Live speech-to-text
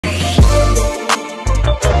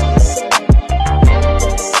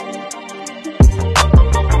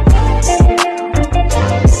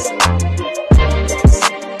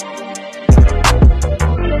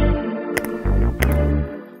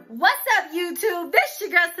YouTube. This your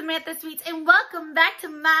girl Samantha Sweets, and welcome back to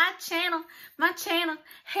my channel.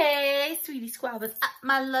 Hey, sweetie squabbers,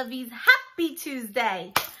 my lovies. Happy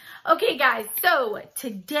Tuesday. Okay, guys. So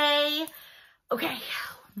today,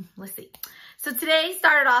 let's see. So today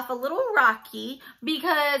started off a little rocky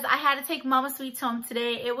because I had to take Mama Sweets home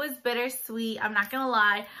today. It was bittersweet. I'm not gonna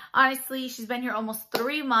lie. Honestly, she's been here almost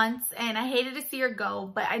 3 months and I hated to see her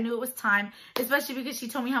go, but I knew it was time, especially because she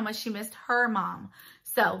told me how much she missed her mom.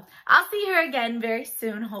 So I'll see her again very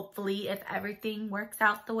soon, hopefully, if everything works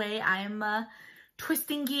out the way I'm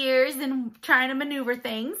twisting gears and trying to maneuver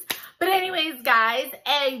things. But anyways, guys,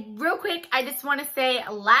 real quick, I just want to say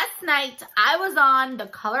last night I was on the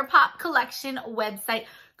ColourPop collection website.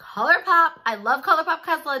 ColourPop, I love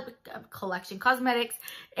ColourPop collection cosmetics.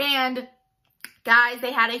 And guys,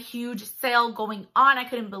 they had a huge sale going on. I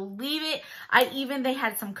couldn't believe it. They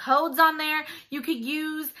had some codes on there you could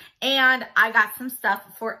use. And I got some stuff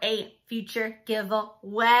for a future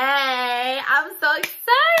giveaway. I'm so excited.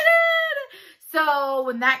 So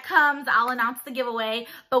when that comes, I'll announce the giveaway.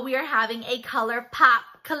 But we are having a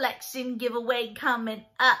ColourPop collection giveaway coming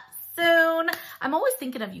up soon. I'm always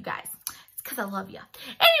thinking of you guys. It's because I love you.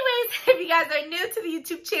 Anyways, if you guys are new to the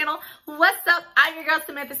YouTube channel, what's up? I'm your girl,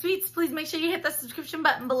 Samantha Sweets. Please make sure you hit the subscription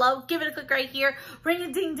button below. Give it a click right here. Ring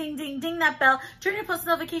a ding, ding, ding, ding that bell. Turn your post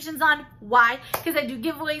notifications on. Why? Because I do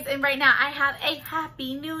giveaways. And right now, I have a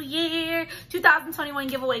Happy New Year 2021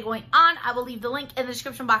 giveaway going on. I will leave the link in the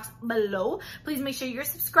description box below. Please make sure you're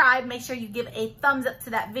subscribed. Make sure you give a thumbs up to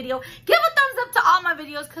that video. Give a thumbs up to all my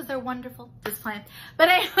videos because they're wonderful. Just playing. But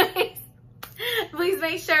anyways, please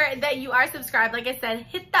make sure that you are subscribed. Like I said,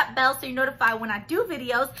 hit that bell so you're notified when I do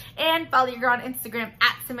videos, and follow your girl on Instagram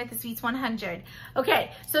at SamanthaSweets100.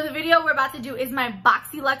 Okay, so the video we're about to do is my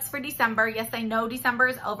Boxyluxe for December. Yes, I know December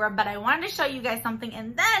is over, but I wanted to show you guys something,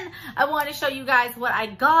 and then I wanted to show you guys what I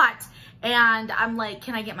got, and I'm like,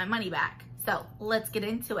 can I get my money back? So let's get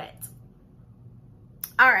into it.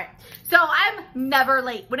 All right, so I'm never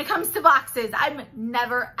late when it comes to boxes. I'm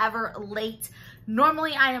never, ever late.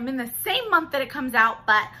 Normally, I am in the same month that it comes out,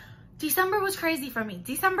 but December was crazy for me.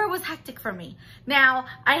 December was hectic for me. Now,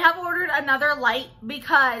 I have ordered another light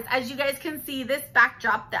because, as you guys can see, this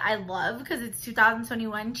backdrop that I love because it's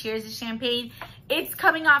 2021, cheers to champagne, it's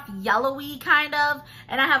coming off yellowy kind of,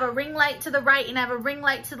 and I have a ring light to the right and I have a ring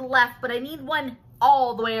light to the left, but I need one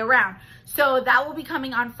all the way around. So that will be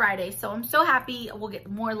coming on Friday. So I'm so happy we'll get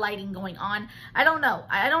more lighting going on. I don't know.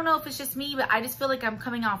 I don't know if it's just me, but I just feel like I'm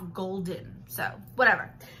coming off golden. So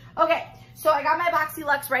whatever. Okay, so I got my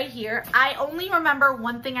Boxyluxe right here. I only remember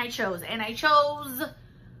one thing I chose, and I chose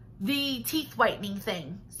the teeth whitening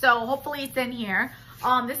thing. So hopefully it's in here.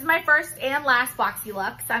 This is my first and last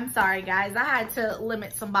Boxyluxe. I'm sorry, guys. I had to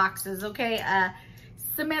limit some boxes, okay?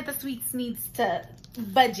 Samantha Sweets needs to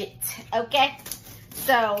budget, okay?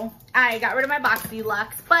 So I got rid of my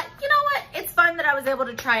Boxyluxe, but you know what? It's fun that I was able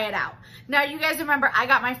to try it out. Now, you guys remember I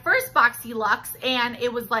got my first Boxyluxe and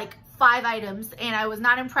it was like 5 items and I was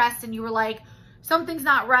not impressed, and you were like, something's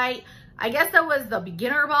not right. I guess that was the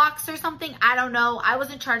beginner box or something. I don't know. I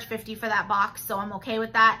wasn't charged $50 for that box, so I'm okay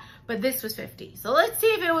with that. But this was $50. So let's see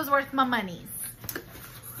if it was worth my monies.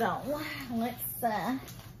 So let's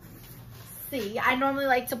see. I normally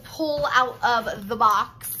like to pull out of the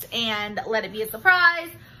box and let it be a surprise,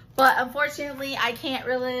 but unfortunately I can't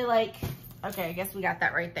really okay, I guess we got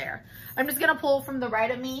that right there. I'm just gonna pull from the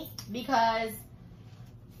right of me because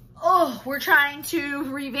we're trying to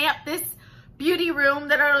revamp this beauty room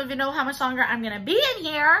that I don't even know how much longer I'm gonna be in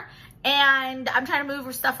here, and I'm trying to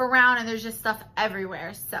move stuff around and there's just stuff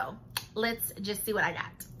everywhere. So let's just see what I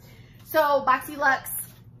got. So Boxyluxe,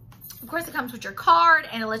 of course, it comes with your card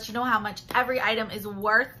and it lets you know how much every item is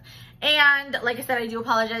worth. And like I said, I do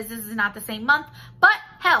apologize. This is not the same month, but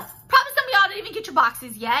hell, probably some of y'all didn't even get your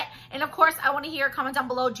boxes yet. And of course, I want to hear a comment down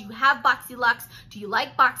below. Do you have Boxyluxe? Do you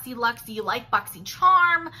like Boxyluxe? Do you like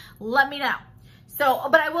Boxycharm? Let me know. So,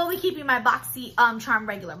 but I will be keeping my Boxycharm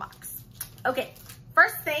regular box. Okay,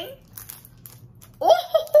 first thing.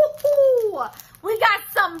 Oh, we got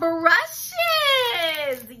some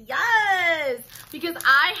brushes. Yes, because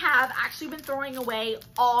I have actually been throwing away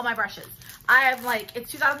all my brushes. I have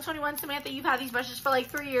it's 2021, Samantha, you've had these brushes for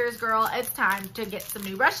 3 years, girl. It's time to get some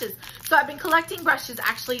new brushes. So I've been collecting brushes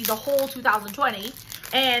actually the whole 2020.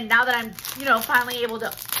 And now that I'm, finally able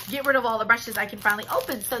to get rid of all the brushes, I can finally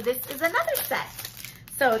open. So this is another set.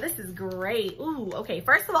 So this is great. Ooh, okay.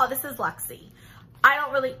 First of all, this is Luxie. I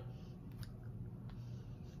don't really,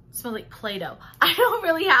 smell like Play-Doh. I don't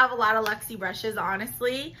really have a lot of Luxie brushes,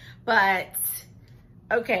 honestly, but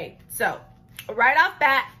okay. So right off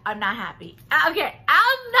bat, I'm not happy. Okay,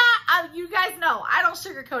 I'm you guys know, I don't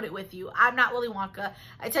sugarcoat it with you. I'm not Willy Wonka.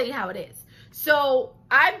 I tell you how it is. So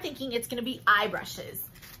I'm thinking it's gonna be eye brushes.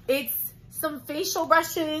 It's some facial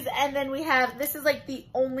brushes, and then we have, this is like the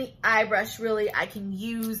only eye brush really I can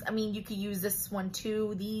use. I mean, you could use this one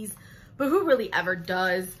too, these, but who really ever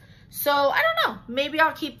does? So I don't know, maybe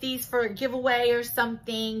I'll keep these for a giveaway or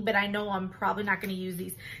something, but I know I'm probably not gonna use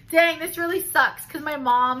these. Dang, this really sucks, because my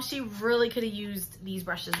mom, she really could have used these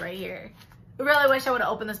brushes right here. I really wish I would have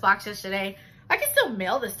opened this box yesterday. I can still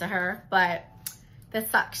mail this to her, but that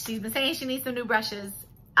sucks. She's been saying she needs some new brushes.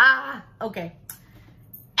 Ah, okay.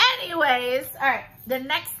 Anyways, all right, the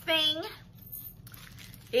next thing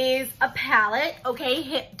is a palette. Okay,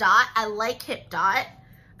 Hip Dot. I like Hip Dot.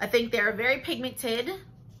 I think they're very pigmented.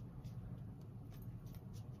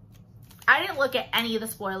 I didn't look at any of the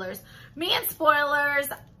spoilers. Me and spoilers,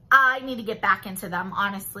 I need to get back into them,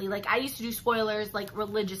 honestly. Like, I used to do spoilers, like,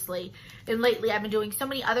 religiously. And lately, I've been doing so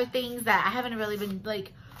many other things that I haven't really been,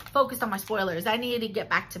 like, focused on my spoilers. I needed to get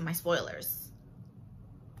back to my spoilers.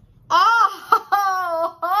 Oh,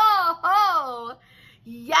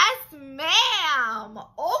 yes, ma'am.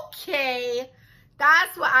 Okay.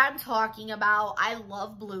 That's what I'm talking about. I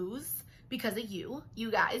love blues because of you.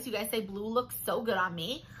 You guys say blue looks so good on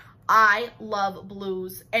me. I love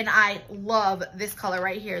blues, and I love this color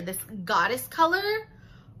right here, this goddess color.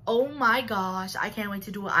 Oh my gosh, I can't wait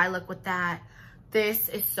to do an eye look with that. This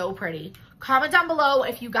is so pretty. Comment down below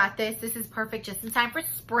if you got this. This is perfect just in time for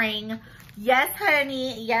spring. Yes,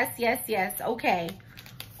 honey. Yes, yes, yes. Okay.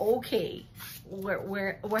 Okay.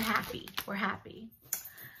 We're happy. We're happy.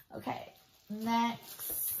 Okay.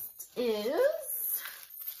 Next is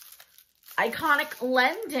Iconic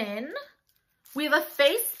London. We have a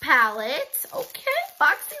face palette. Okay,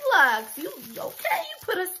 Boxyluxe. You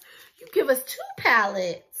give us 2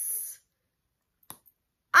 palettes.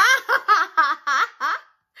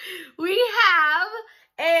 We have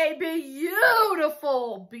a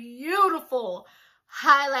beautiful, beautiful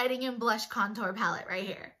highlighting and blush contour palette right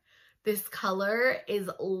here. This color is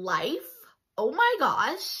Life. Oh my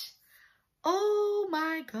gosh. Oh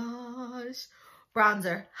my gosh.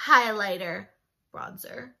 Bronzer, highlighter,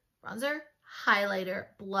 bronzer, highlighter,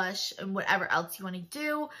 blush, and whatever else you want to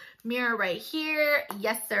do. Mirror right here.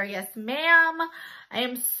 Yes, sir. Yes, ma'am. I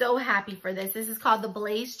am so happy for this. This is called the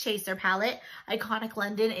Blaze Chaser palette. Iconic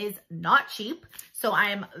London is not cheap, so I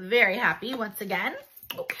am very happy once again.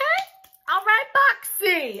 Okay. All right,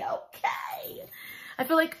 Boxy. Okay. I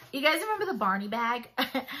feel like, you guys remember the Barney bag?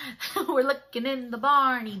 We're looking in the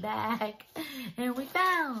Barney bag, and we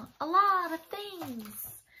found a lot of things.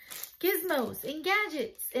 Gizmos and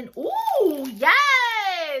gadgets and ooh,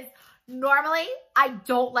 yes! Normally, I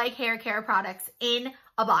don't like hair care products in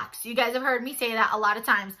a box. You guys have heard me say that a lot of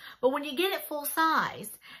times. But when you get it full size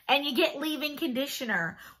and you get leave-in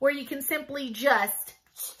conditioner where you can simply just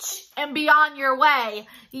and be on your way.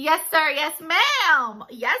 Yes, sir. Yes, ma'am.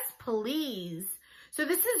 Yes, please. So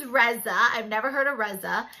this is Reza. I've never heard of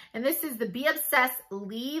Reza. And this is the Be Obsessed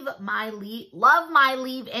Love My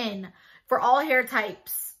Leave-In for all hair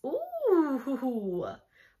types. Ooh,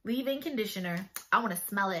 leave-in conditioner. I want to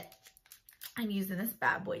smell it. I'm using this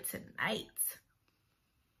bad boy tonight.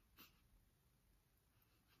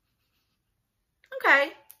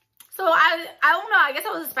 Okay. So I don't know. I guess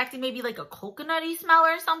I was expecting maybe like a coconutty smell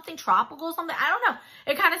or something, tropical something. I don't know.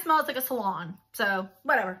 It kind of smells like a salon. So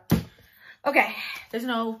whatever. Okay. There's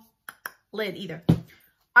no lid either. All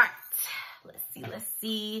right. Let's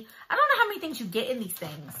see. I don't know how many things you get in these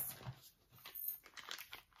things.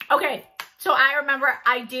 Okay, so I remember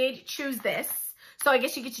I did choose this. So I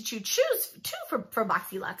guess you get to choose 2 for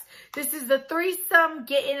Boxyluxe. This is the threesome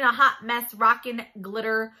Get in a Hot Mess Rockin'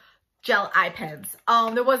 Glitter Gel Eye Pens.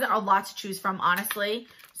 There wasn't a lot to choose from, honestly.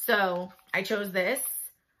 So I chose this.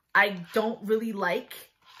 I don't really like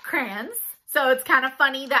crayons. So it's kind of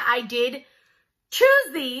funny that I did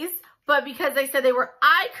choose these. But because I said they were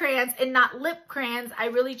eye crayons and not lip crayons, I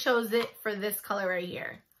really chose it for this color right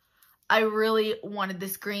here. I really wanted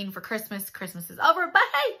this green for Christmas. Christmas is over, but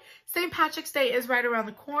hey, St. Patrick's Day is right around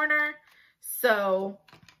the corner. So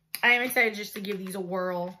I am excited just to give these a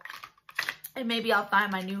whirl. And maybe I'll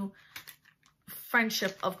find my new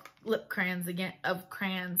friendship of lip crayons again, of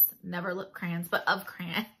crayons, never lip crayons, but of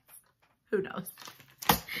crayons. Who knows?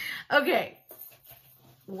 Okay.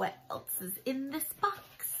 What else is in this box?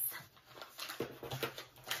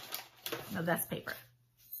 No, that's paper.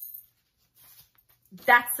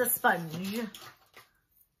 That's a sponge.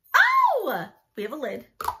 Oh! We have a lid.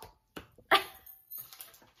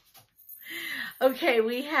 Okay,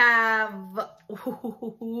 we have...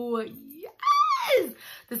 Ooh, yes!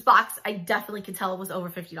 This box, I definitely could tell it was over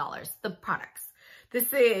 $50. The products.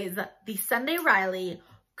 This is the Sunday Riley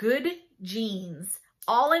Good Genes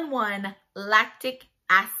All-in-One Lactic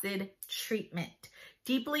Acid Treatment.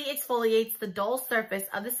 Deeply exfoliates the dull surface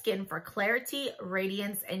of the skin for clarity,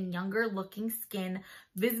 radiance, and younger looking skin.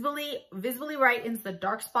 Visibly brightens the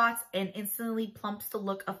dark spots and instantly plumps the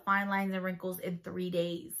look of fine lines and wrinkles in 3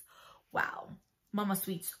 days. Wow. Mama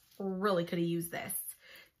Sweets really could have used this.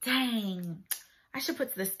 Dang. I should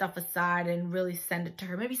put this stuff aside and really send it to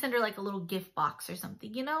her. Maybe send her like a little gift box or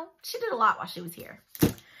something, you know? She did a lot while she was here.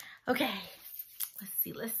 Okay. Let's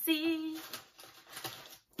see.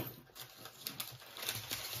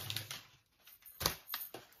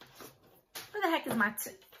 Where the heck is my okay.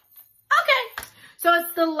 So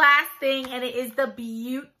it's the last thing, and it is the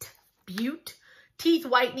Butte Teeth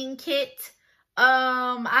Whitening Kit.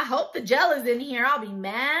 I hope the gel is in here. I'll be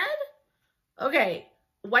mad. Okay.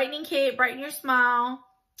 Whitening kit, brighten your smile.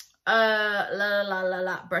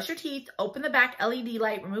 Brush your teeth, open the back LED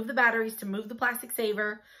light, remove the batteries to remove the plastic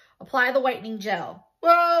saver. Apply the whitening gel.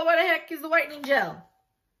 Whoa, what the heck is the whitening gel?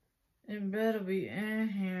 It better be in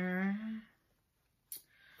here.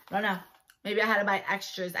 I don't know. Maybe I had to buy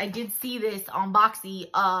extras. I did see this on Boxy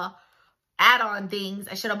add-on things.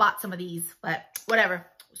 I should have bought some of these, but whatever.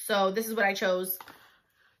 So this is what I chose.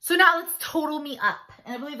 So now let's total me up.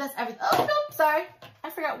 And I believe that's everything. Oh, no, sorry. I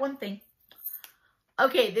forgot one thing.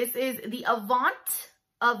 Okay, this is the Avant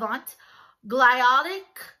Gliotic.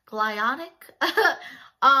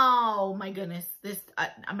 Oh my goodness. This,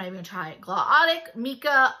 I'm not even gonna try it. Gliotic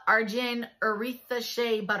Mica Argin Aretha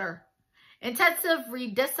Shea Butter. Intensive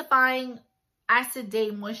Redensifying Acid Day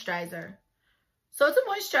Moisturizer. So it's a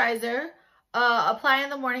moisturizer. Apply in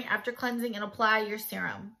the morning after cleansing and apply your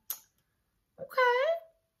serum. Okay.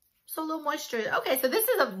 So a little moisture. Okay, so this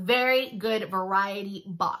is a very good variety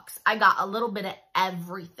box. I got a little bit of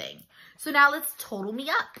everything. So now let's total me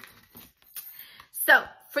up. So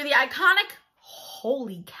for the iconic,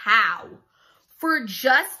 holy cow, for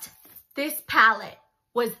just this palette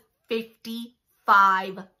was $55.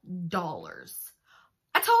 I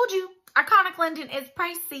told you, Iconic London is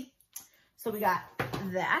pricey. So we got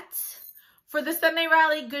that. For the Sunday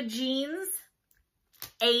Riley Good Genes,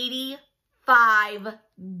 $85.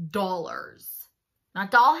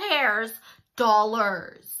 Not doll hairs,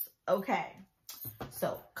 dollars. Okay.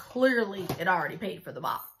 So clearly it already paid for the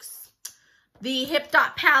box. The Hip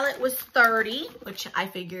Dot palette was $30, which I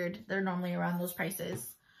figured they're normally around those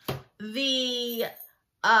prices. The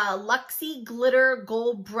Luxie Glitter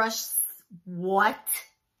Gold Brush, what?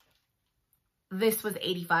 This was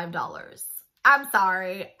 $85. I'm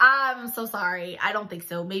sorry. I'm so sorry. I don't think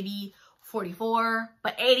so. Maybe 44,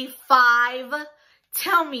 but 85.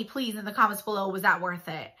 Tell me, please, in the comments below, was that worth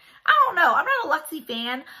it? I don't know. I'm not a Luxie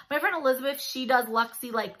fan. My friend Elizabeth, she does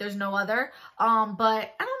Luxie like there's no other.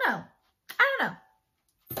 But I don't know.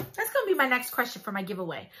 That's going to be my next question for my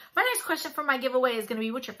giveaway. My next question for my giveaway is going to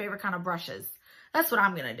be, what's your favorite kind of brushes? That's what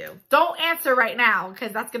I'm going to do. Don't answer right now,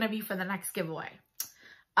 because that's going to be for the next giveaway.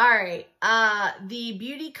 All right. The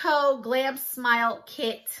Beauty Co. Glam Smile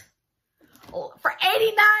Kit for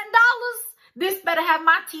 $89. This better have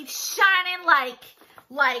my teeth shining like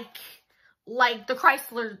the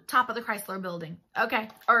Chrysler, top of the Chrysler building. Okay.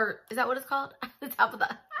 Or is that what it's called? The top of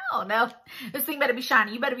the, I don't know. This thing better be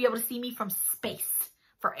shiny. You better be able to see me from space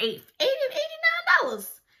for $89.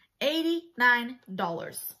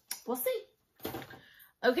 $89. We'll see.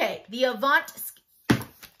 Okay. The Avant,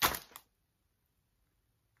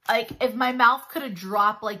 like if my mouth could have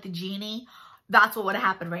dropped like the genie, that's what would have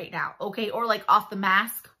happened right now. Okay. Or like off the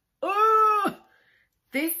mask. Ooh,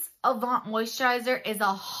 this Avant moisturizer is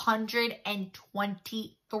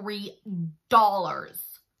 $123.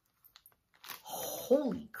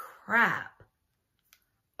 Holy crap.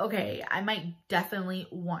 Okay, I might definitely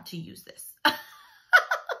want to use this.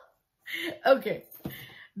 Okay.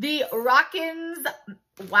 The Rockins,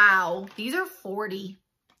 wow, these are $40.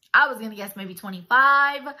 I was going to guess maybe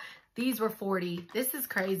 $25. These were $40. This is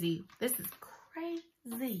crazy. This is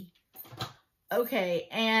crazy. Okay,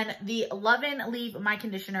 and the Love and Leave My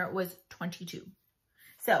Conditioner was $22.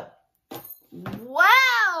 So,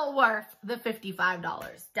 well worth the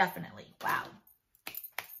 $55. Definitely. Wow.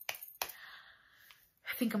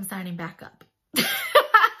 I think I'm signing back up.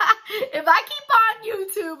 If I keep on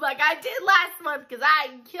YouTube like I did last month, because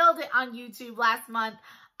I killed it on YouTube last month,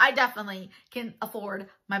 I definitely can afford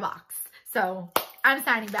my box. So I'm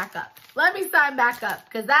signing back up. Let me sign back up,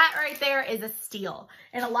 because that right there is a steal.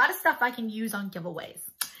 And a lot of stuff I can use on giveaways.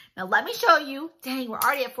 Now let me show you. Dang, we're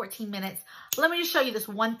already at 14 minutes. Let me just show you this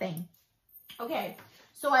one thing. Okay,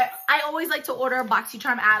 so I always like to order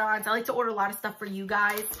Boxycharm add-ons. I like to order a lot of stuff for you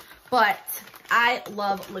guys. but I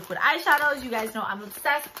love liquid eyeshadows. You guys know I'm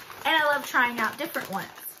obsessed, and I love trying out different ones.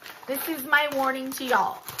 This is my warning to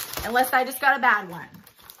y'all, unless I just got a bad one,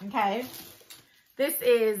 okay? This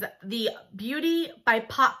is the Beauty by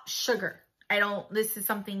Pop Sugar. This is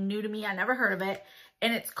something new to me. I never heard of it.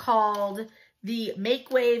 And it's called the Make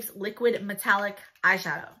Waves Liquid Metallic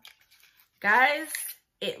Eyeshadow. Guys,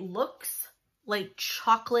 it looks like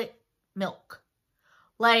chocolate milk.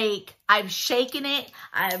 Like, I've shaken it,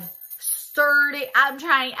 I've stirred it, I'm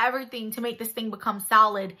trying everything to make this thing become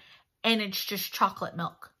solid, and it's just chocolate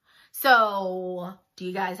milk. So, do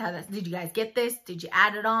you guys have this? Did you guys get this? Did you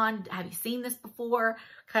add it on? Have you seen this before?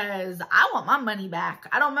 Because I want my money back.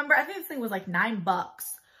 I don't remember. I think this thing was like $9.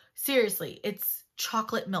 Seriously, it's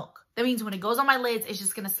chocolate milk. That means when it goes on my lids, it's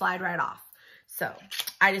just going to slide right off. So,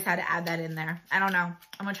 I just had to add that in there. I don't know.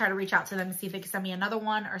 I'm going to try to reach out to them and see if they can send me another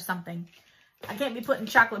one or something. I can't be putting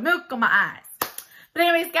chocolate milk on my eyes. But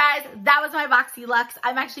anyways, guys, that was my Boxyluxe.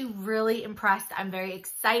 I'm actually really impressed. I'm very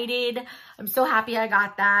excited. I'm so happy I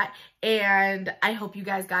got that. And I hope you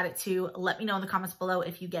guys got it too. Let me know in the comments below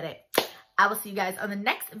if you get it. I will see you guys on the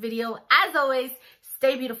next video. As always,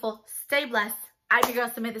 stay beautiful, stay blessed. I'm your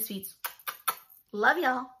girl, Samantha Sweets. Love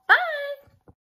y'all. Bye.